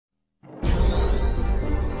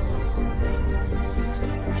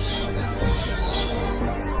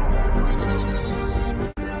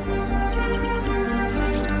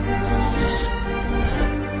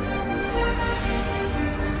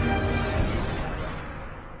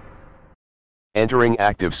Entering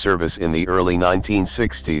active service in the early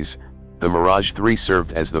 1960s, the Mirage III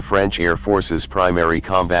served as the French Air Force's primary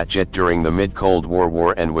combat jet during the mid-Cold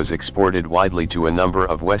War and was exported widely to a number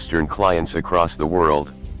of Western clients across the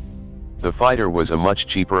world. The fighter was a much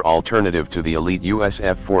cheaper alternative to the elite US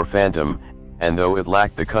F-4 Phantom, and though it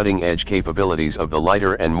lacked the cutting-edge capabilities of the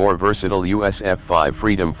lighter and more versatile US F-5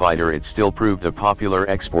 Freedom fighter, it still proved a popular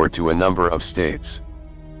export to a number of states.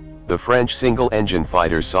 The French single-engine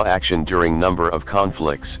fighter saw action during a number of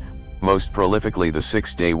conflicts, most prolifically the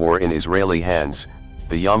Six-Day War in Israeli hands,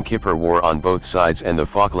 the Yom Kippur War on both sides, and the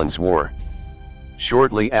Falklands War.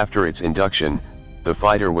 Shortly after its induction, the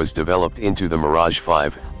fighter was developed into the Mirage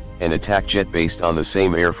V, an attack jet based on the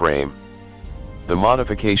same airframe. The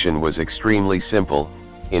modification was extremely simple,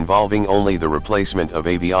 involving only the replacement of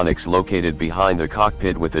avionics located behind the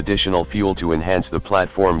cockpit with additional fuel to enhance the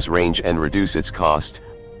platform's range and reduce its cost,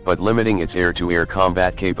 but limiting its air-to-air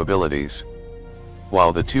combat capabilities.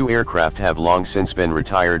 While the two aircraft have long since been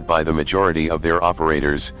retired by the majority of their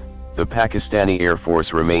operators, the Pakistani Air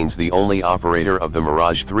Force remains the only operator of the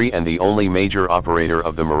Mirage III and the only major operator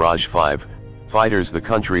of the Mirage V. Fighters. The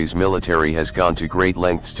country's military has gone to great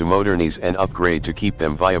lengths to modernize and upgrade to keep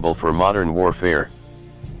them viable for modern warfare.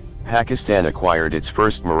 Pakistan acquired its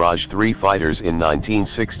first Mirage III fighters in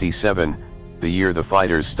 1967, the year the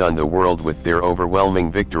fighters stunned the world with their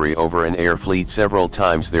overwhelming victory over an air fleet several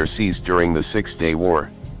times their size during the Six-Day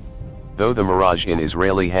War. Though the Mirage in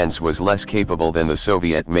Israeli hands was less capable than the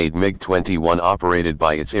Soviet-made MiG-21 operated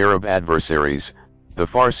by its Arab adversaries, the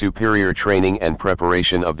far superior training and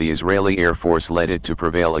preparation of the Israeli Air Force led it to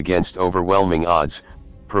prevail against overwhelming odds,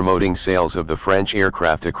 promoting sales of the French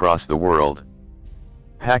aircraft across the world.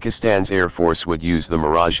 Pakistan's Air Force would use the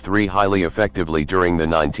Mirage III highly effectively during the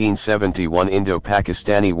 1971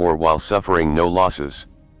 Indo-Pakistani War while suffering no losses.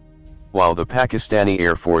 While the Pakistani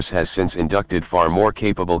Air Force has since inducted far more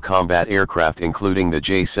capable combat aircraft including the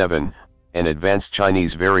J-7, an advanced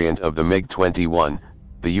Chinese variant of the MiG-21,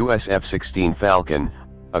 the US F-16 Falcon,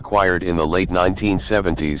 acquired in the late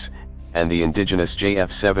 1970s, and the indigenous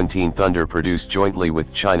JF-17 Thunder produced jointly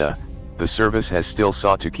with China, the service has still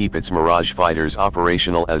sought to keep its Mirage fighters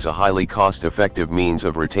operational as a highly cost-effective means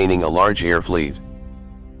of retaining a large air fleet.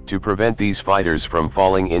 To prevent these fighters from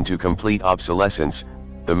falling into complete obsolescence,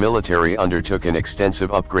 the military undertook an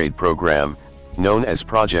extensive upgrade program, known as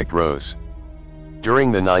Project Rose.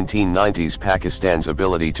 During the 1990s, Pakistan's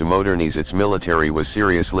ability to modernize its military was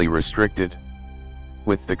seriously restricted.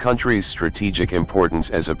 With the country's strategic importance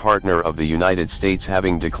as a partner of the United States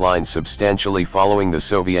having declined substantially following the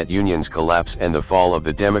Soviet Union's collapse and the fall of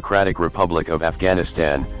the Democratic Republic of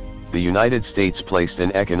Afghanistan, the United States placed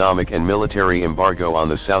an economic and military embargo on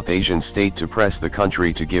the South Asian state to press the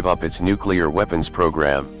country to give up its nuclear weapons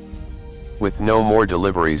program. With no more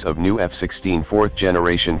deliveries of new F-16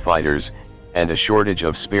 fourth-generation fighters, and a shortage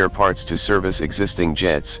of spare parts to service existing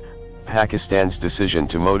jets, Pakistan's decision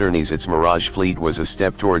to modernize its Mirage fleet was a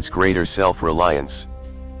step towards greater self-reliance.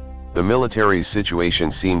 The military's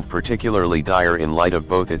situation seemed particularly dire in light of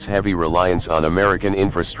both its heavy reliance on American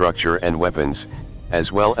infrastructure and weapons,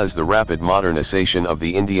 as well as the rapid modernization of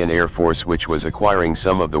the Indian Air Force, which was acquiring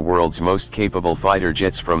some of the world's most capable fighter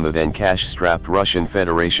jets from the then cash-strapped Russian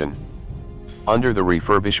Federation. Under the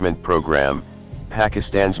refurbishment program,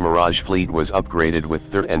 Pakistan's Mirage fleet was upgraded with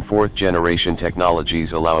third and fourth generation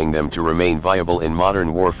technologies, allowing them to remain viable in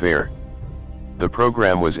modern warfare. The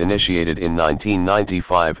program was initiated in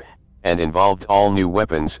 1995, and involved all new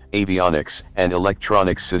weapons, avionics, and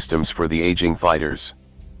electronics systems for the aging fighters.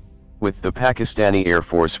 With the Pakistani Air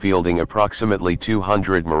Force fielding approximately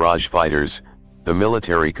 200 Mirage fighters, the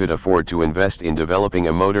military could afford to invest in developing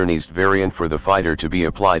a modernized variant for the fighter to be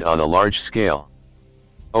applied on a large scale.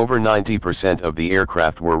 Over 90% of the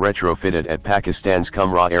aircraft were retrofitted at Pakistan's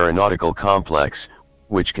Qumra Aeronautical Complex,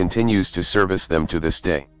 which continues to service them to this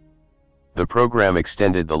day. The program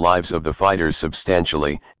extended the lives of the fighters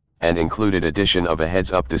substantially, and included addition of a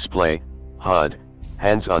heads-up display, HUD,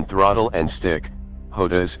 hands-on throttle and stick,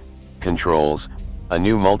 HOTAS, controls, a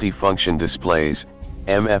new multi-function displays,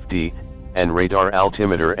 MFD, and radar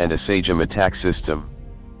altimeter and a SAGEM attack system.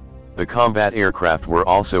 The combat aircraft were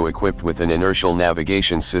also equipped with an inertial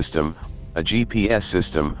navigation system, a GPS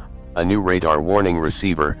system, a new radar warning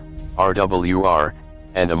receiver, RWR,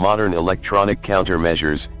 and a modern electronic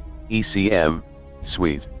countermeasures, ECM,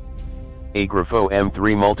 suite. A Grafo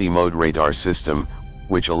M3 multi-mode radar system,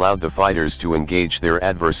 which allowed the fighters to engage their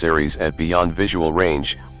adversaries at beyond visual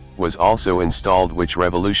range, was also installed, which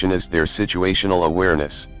revolutionized their situational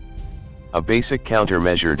awareness. A basic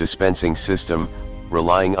countermeasure dispensing system,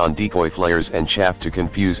 relying on decoy flares and chaff to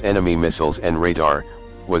confuse enemy missiles and radar,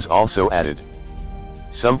 was also added.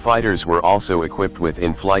 Some fighters were also equipped with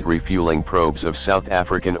in-flight refueling probes of South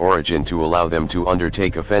African origin to allow them to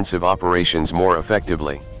undertake offensive operations more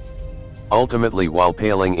effectively. Ultimately, while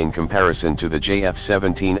paling in comparison to the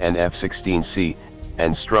JF-17 and F-16C,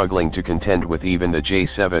 and struggling to contend with even the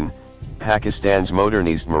J-7, Pakistan's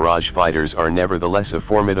modernized Mirage fighters are nevertheless a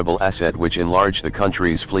formidable asset which enlarged the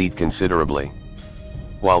country's fleet considerably.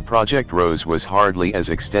 While Project Rose was hardly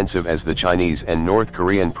as extensive as the Chinese and North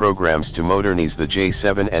Korean programs to modernize the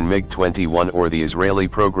J-7 and MiG-21 or the Israeli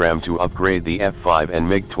program to upgrade the F-5 and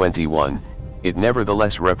MiG-21, it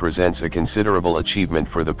nevertheless represents a considerable achievement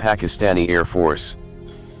for the Pakistani Air Force.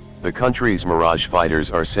 The country's Mirage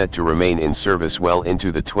fighters are set to remain in service well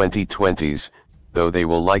into the 2020s, though they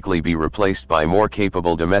will likely be replaced by more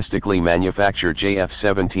capable domestically manufactured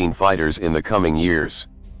JF-17 fighters in the coming years.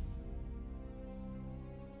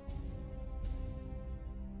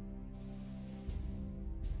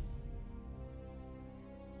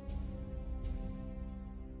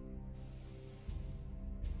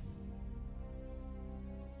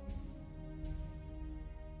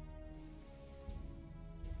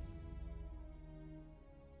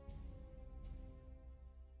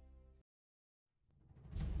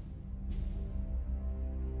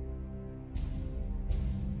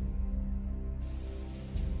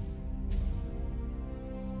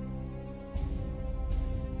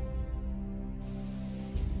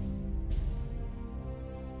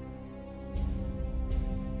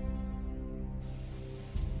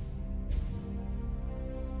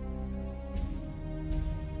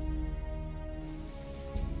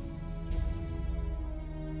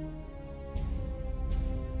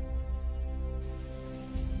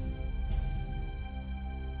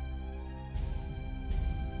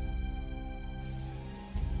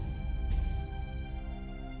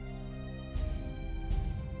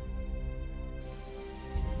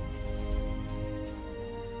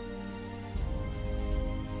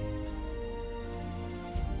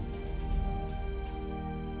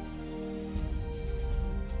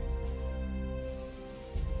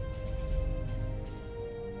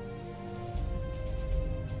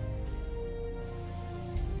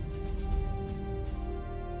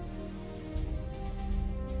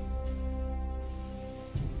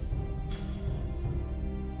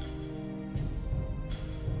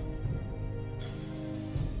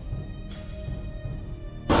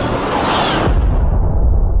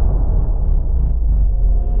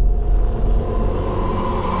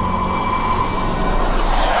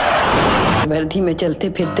 वर्दी में चलते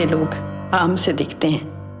फिरते लोग आम से दिखते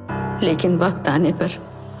हैं, लेकिन वक्त आने पर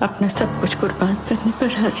अपना सब कुछ कुर्बान करने पर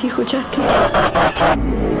राजी हो जाते हैं।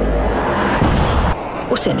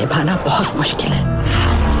 उसे निभाना बहुत मुश्किल है।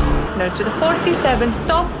 To the 47th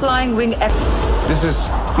Top Flying Wing. This is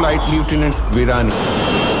Flight Lieutenant Virani.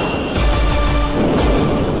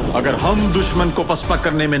 अगर हम दुश्मन को पसपा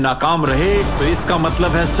करने में नाकाम रहे तो इसका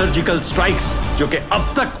मतलब है सर्जिकल स्ट्राइक्स, जो कि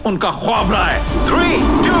अब तक उनका ख्वाब रहा है। 3,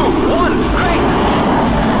 2, 1, 3